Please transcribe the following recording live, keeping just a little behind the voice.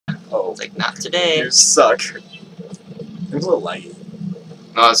Like, not today. You suck. It was a little laggy.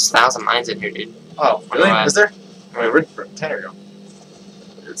 Oh, there's 1,000 mines in here, dude. Oh, really? Why? Is there? Wait, where'd Tanner go?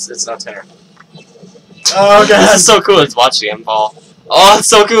 It's not Tanner. Oh god! This is so cool. It's watching him fall. Oh, it's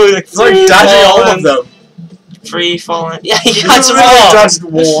so cool. It's like dodging all of them. Free falling. Yeah, he You got them literally all. dodged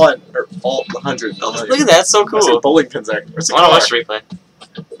one or all 100. Look at that. It's so Where's the cool. bowling pins there? Where's the I car? want to watch the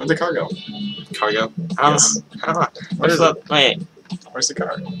replay. Where'd the car go? Cargo. Yes. I don't know. Where's What's up? Wait. Where's the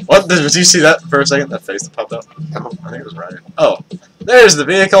car? What? Did you see that for a second? That face that popped up? No. I think it was Ryan. Oh, there's the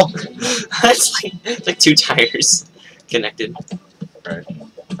vehicle. it's like 2 tires connected. Right.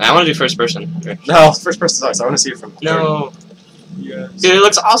 I want to do first person. No, first person sucks. I want to see it from. No. Yes. Dude, it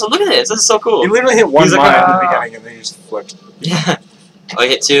looks awesome. Look at this. This is so cool. He literally hit one He's like, mine at "Ah." the beginning and then he just flipped. Yeah. Oh, he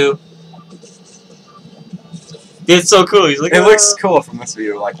hit 2. Dude, it's so cool. He's like, It looks cool from this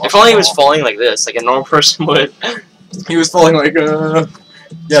view. Like, if only he was falling like this, like a normal person would. He was falling like,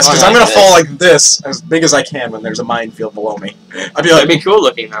 yes, because I'm gonna fall like this, as big as I can when there's a minefield below me. I'd be like, That'd be cool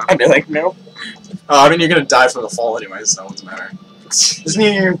looking though. I'd be like, nope. I mean, you're gonna die from the fall anyway, so it doesn't matter.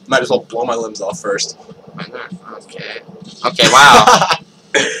 Might as well blow my limbs off first. Why not? Okay. Okay, wow.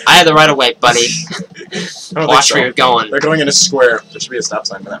 I had the right of way, buddy. Watch where you're going. They're going in a square. There should be a stop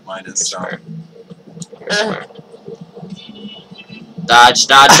sign where that mine is. So. Dodge,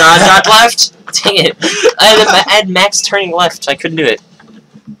 dodge, dodge, dodge, left! Dang it. I had max turning left. I couldn't do it.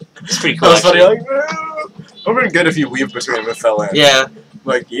 It's pretty cool. That was funny, like, it would have been good if you weaved between them and fell in. Yeah.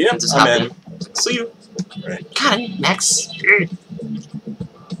 Like, yep, Just I'm hop in. See you. Right. God, max.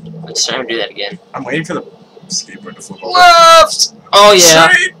 Let's try and do that again. I'm waiting for the skateboard to flip over. Left! Oh, yeah.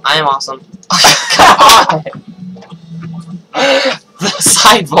 Straight. I am awesome. God! The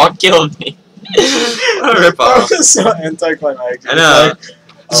sidewalk killed me. What a rip-off. That was so anticlimactic. I know. Like,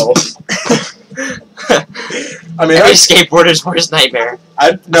 oh. I mean, Every skateboarder's worst nightmare.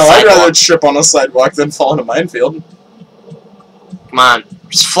 I'd rather trip on a sidewalk than fall in a minefield. Come on.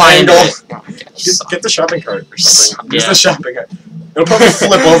 Just fly into Angle. it. Oh my God, Get the shopping cart or something. Use Yeah. the shopping cart. It'll probably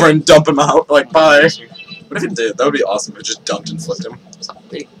flip over and dump him out. Like, bye. What if it did? That would be awesome if it just dumped and flipped him.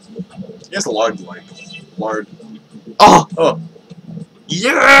 Something. He has lard, like, lard. Oh! Oh.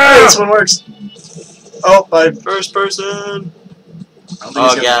 Yeah! Hey, this one works. Oh, bye. First person! I don't think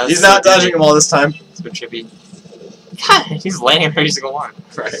Oh, he's yeah, he's that's not so dodging him all this time. It's been trippy. God, he's landing ready to go on.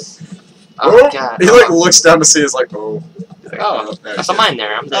 Right. Oh, God. He, like, looks down to see, he's like, oh. He's like, oh, there that's he a mine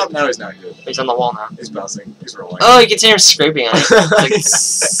there. I'm is. dead. No, he's not good. He's on the wall now. He's bouncing. He's rolling. Oh, you can see him scraping on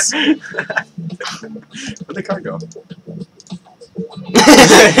it. Where'd the car go?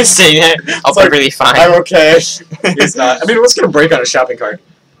 Saying it, I'll It's be like, really fine. I'm okay. He's not. I mean, what's gonna break on a shopping cart?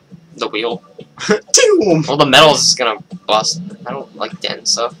 The wheel. Boom! Well, the metal's just gonna bust. I don't like dent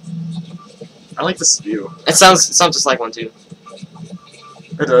stuff. I like this view. It sounds just like one too.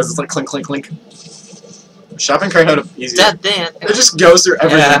 It does. It's like clink, clink, clink. Shopping cart had an easy. That thing. It just goes through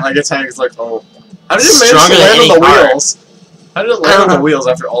everything. Yeah. Like it's like, oh, how did it manage Stronger to than land on any the car. wheels? How did it land on the wheels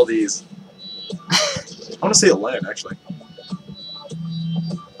after all these? I want to see it land actually.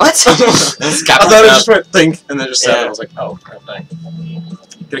 What? I thought it just went think and then just sat there. I was like, oh, crap, dang.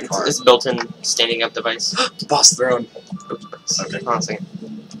 Get a car. It's built-in standing up device. Boss throne. Oops. Okay. Hold on a second.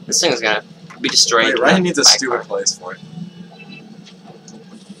 This thing is gonna be destroyed. Wait, Ryan needs a stupid place for it.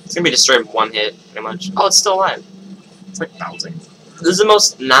 It's gonna be destroyed in one hit, pretty much. Oh, it's still alive. It's like bouncing. This is the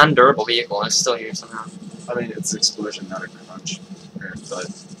most non-durable vehicle, and it's still here somehow. I mean, it's explosion, not a crunch. But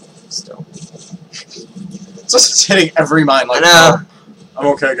still. It's just hitting every mine like, I know. oh, I'm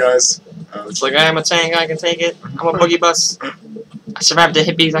okay, guys. It's like, I'm a tank, I can take it. I'm a boogie bus. I survived the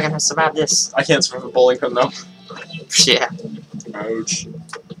hippies, I can survive this. I can't survive a bowling pin, though. Yeah. Ouch.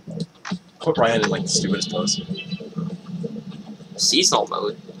 Put Ryan in, like, the stupidest pose. Seasonal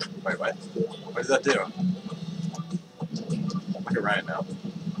mode. Wait, what? What does that do? Look at Ryan now.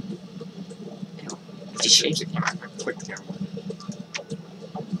 Just change the camera. Click the camera.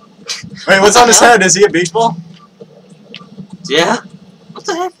 Wait, what's on his head? Is he a beach ball? Yeah? What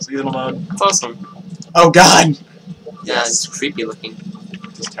the heck? Seasonal mode. That's awesome. Oh, God! Yeah, it's creepy looking.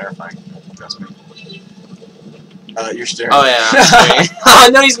 It's terrifying. Trust me. You're staring. Oh, yeah. Oh,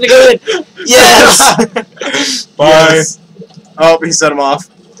 no, he's good! Yes! Bye! Yes. Oh, he set him off.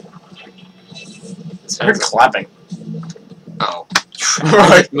 I heard clapping. Oh.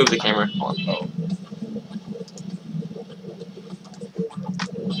 Right. Move the camera. Hold on. Oh.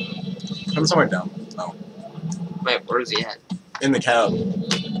 Come somewhere down. Oh. Wait, where is he at? In the cab.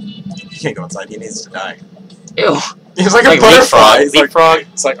 He can't go inside. He needs to die. Ew. He's like a butterfly. He's like, Leapfrog.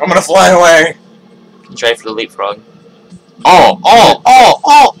 it's like, I'm gonna fly away. Try for the leapfrog. Oh!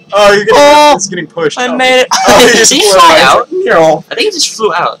 Oh, you're getting, it's getting pushed. I Oh. made it. Oh, you Did just he flew fly away. out? No. I think he just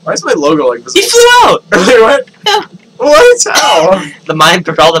flew out. Why is my logo like visible? He flew out! Wait, what? Yeah. What? How? The mine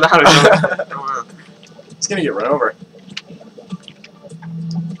propelled him out or something. He's gonna get run over.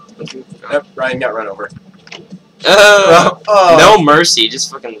 Yep, Ryan got run over. No mercy,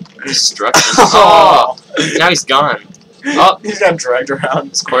 just fucking destruction. Oh, now he's gone. Oh, He's got dragged around.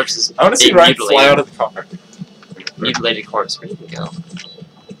 his corpse is I want to see being Ryan mutilated. fly out of the car. Mutilated corpse. Where did he go?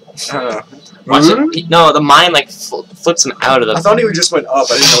 I don't know. Watch it. No, the mine like flips him out of the. I thought he just went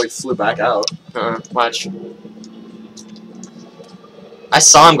up. I didn't know he flew back out. Watch. I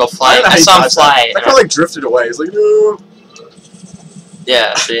saw him go fly. don't know how I he saw him dodged fly. That car like drifted away. He's like, no.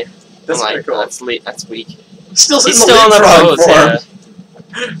 Yeah, see. That's I'm like, pretty cool. That's weak. He's still He's in still on the leapfrog roads,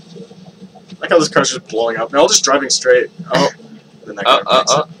 form. Like how this car's just blowing up. They're all just driving straight. Oh. Then that car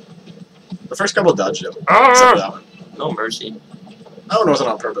breaks it. The first couple dodged him. Except for that one. No mercy. That one wasn't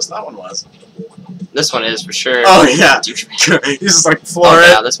on purpose. That one was. This one is for sure. Oh, yeah. Douchebag. He's just like, floor Oh it.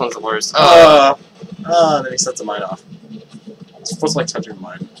 yeah, this one's the worst. And then he sets the mine off. It's supposed to like touching the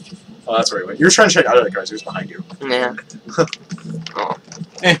mine. Oh, that's where he went. You were trying to check out of the car, so he was behind you. Yeah. Oh.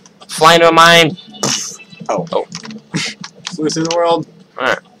 Fly into a mine. Oh. Flew through the world.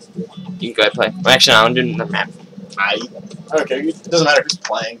 Alright. You can go ahead and play. Well, actually, no, I'm doing the map. Okay, it doesn't matter who's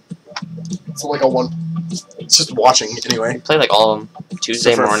playing. It's like a one. It's just watching anyway. Play like all of them.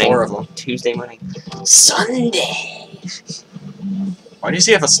 Tuesday Except for morning. 4 of them. Tuesday morning. Sunday. Why does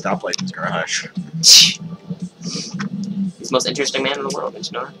he have a stoplight in his garage? He's the most interesting man in the world, did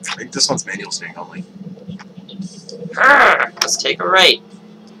you know that? I think this one's manual steering only. Let's take a right.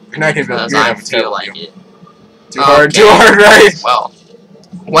 You're not gonna be able Because to I have a feel tail like view. it. Too hard, Okay. too hard, right?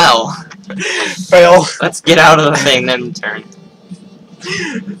 Well. Fail. Let's get out of the thing, then turn.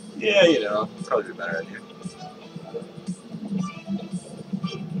 Yeah, you know, probably be a better idea.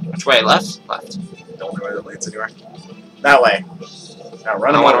 Which way? Left? Left. The only way that leads anywhere. That way. Now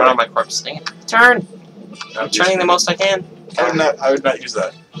run I him want to run over. on my corpse. Dang it. Turn! I'm turning the most I can. I would not use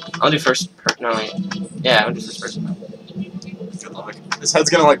that. I'll do first person. No, wait. Yeah, I'll do first person. Good luck. This head's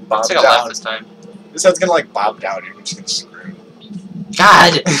gonna like bob Let's take a left down. this time. This head's gonna like bob down. You're just gonna screw.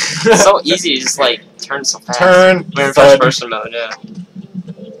 God! It's so easy to just like turn so fast. Turn. We're in thud. first person mode, yeah.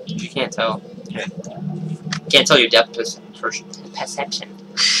 You can't tell. Yeah. Can't tell your depth perception.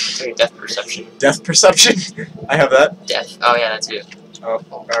 Tell your depth perception. Depth perception. I have that. Death. Oh yeah, that's it. Oh,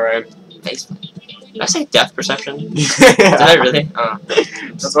 all right. Face. Did I say depth perception? Did Yeah. I really? Oh.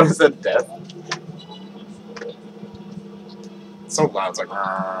 That's what I said. Death. It's so loud. It's like.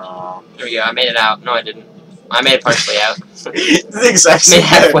 There we go. I made it out. No, I didn't. I made it partially out. It's the exact Made same it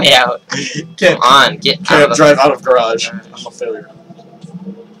halfway out. thing. Come on, get out Can't of the drive out of garage. I'm a failure.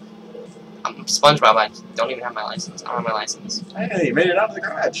 I'm SpongeBob. I don't even have my license. I don't have my license. Hey, you made it out of the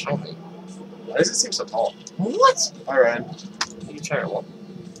garage. Only. Why does it seem so tall? What? Alright. You terrible.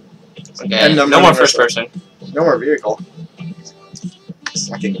 Okay. And No more first person. No more vehicle.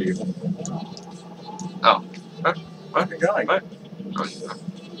 Sucking vehicle. Oh. Huh? Where are you going? What?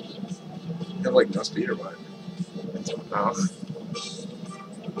 You have like no speed or what? Oh.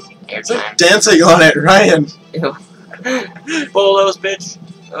 It's like Airtime. dancing on it, Ryan. Ew. Bolos, bitch.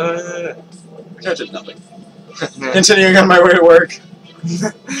 I did nothing. Continuing on my way to work.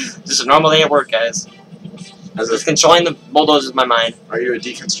 Just a normal day at work, guys. As Just if, controlling the bulldozers in my mind. are you a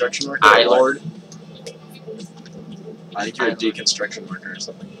deconstruction worker? I or what? lord. I think you're a I- deconstruction worker or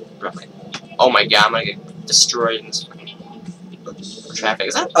something. Roughly. Oh my god, I'm gonna get destroyed in this fucking traffic.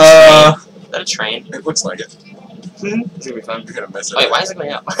 Is that a train? Is that a train? It looks like it. It's gonna be fun. You're gonna miss it. Wait, why is it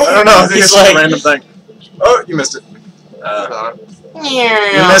going up? I don't know. I think He's it's just like- a random thing. Oh, you missed it. Hold on.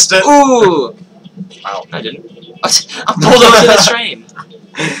 You missed it. Ooh! Wow. I didn't. I pulled over the train.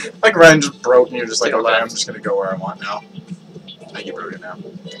 Like Ryan just broke and you're just like, Take a okay, I'm left. just gonna go where I want now. I think you broke it now.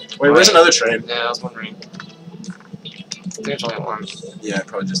 Wait, where's another train? Yeah, I was wondering. I think there's only one. Yeah, it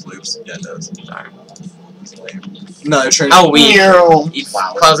probably just loops. Yeah, it does. Sorry. It's lame. Another train. Oh, we-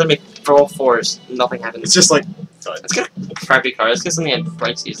 Wow. Clouds at me for all fours. Nothing happens. It's just like. Let's get a crappy car. Let's get something that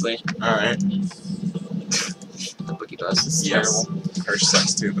breaks easily. Alright. The boogie bus is Yes. terrible. Hirsch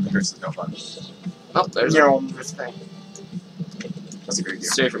sucks too, but the Hirsch is no fun. Oh, there's Yeah. a thing. That's a great game.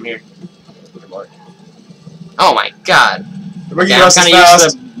 Straight from here. Good luck. Oh my god. The boogie Yeah, I'm bus is kinda fast.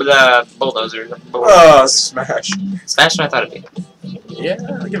 used to the bulldozer. Oh, smash. It's faster than I thought it'd be. Yeah,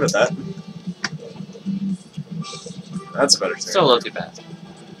 I'll give it that. That's a better thing. Still a little too fast.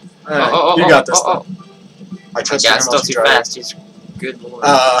 Alright, you got this oh. though. I trust Yeah, you it's how still much too you drive. fast. He's good lord.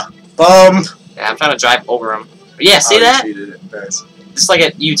 Bum. Yeah, I'm trying to drive over him. But yeah, see Oh, you that? cheated it. Nice. Just like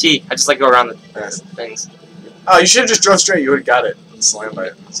at UT. I just like go around the Nice. things. Oh, you should have just drove straight. You would have got it. Slammed by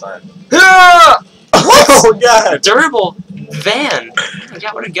it. Side. Oh God! Durable van. I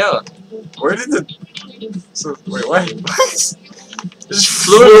got where to go. Where did the? So wait, what? What? It just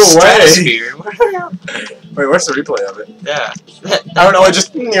Flew in the away. stratosphere. Wait, where's the replay of it? Yeah. I don't know. It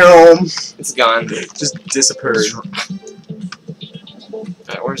just It's gone. just disappeared.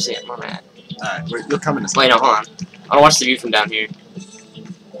 Alright, where's it? Where am I at? Alright, wait, you're coming to. Wait, no, hold on. I wanna watch the view from down here.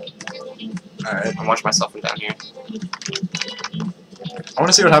 Alright. I watch myself from down here. I want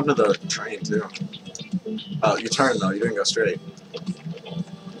to see what happened to the train too. Oh, you turned though. You didn't go straight.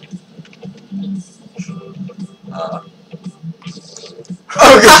 Oh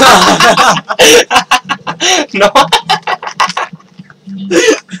god! No.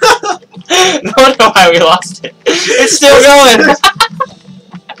 No wonder why we lost it. It's still going.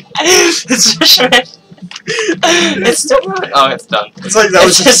 It's just right. It's still going. Oh, it's done. It's like that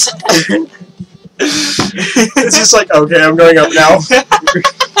was just. It's just like, okay, I'm going up now.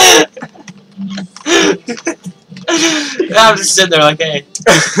 I'm just sitting there like, hey,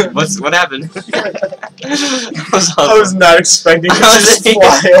 what happened? I was not expecting it to just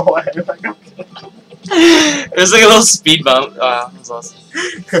fly away. It was like a little speed bump. Wow, that was awesome.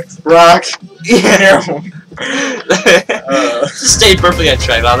 Rock. Yeah. Stayed perfectly on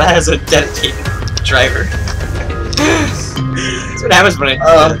track. Wow, that is a dedicated driver. That's what happens when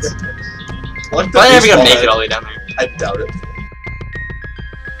I. Like I'm never gonna make it all the way down there. I doubt it.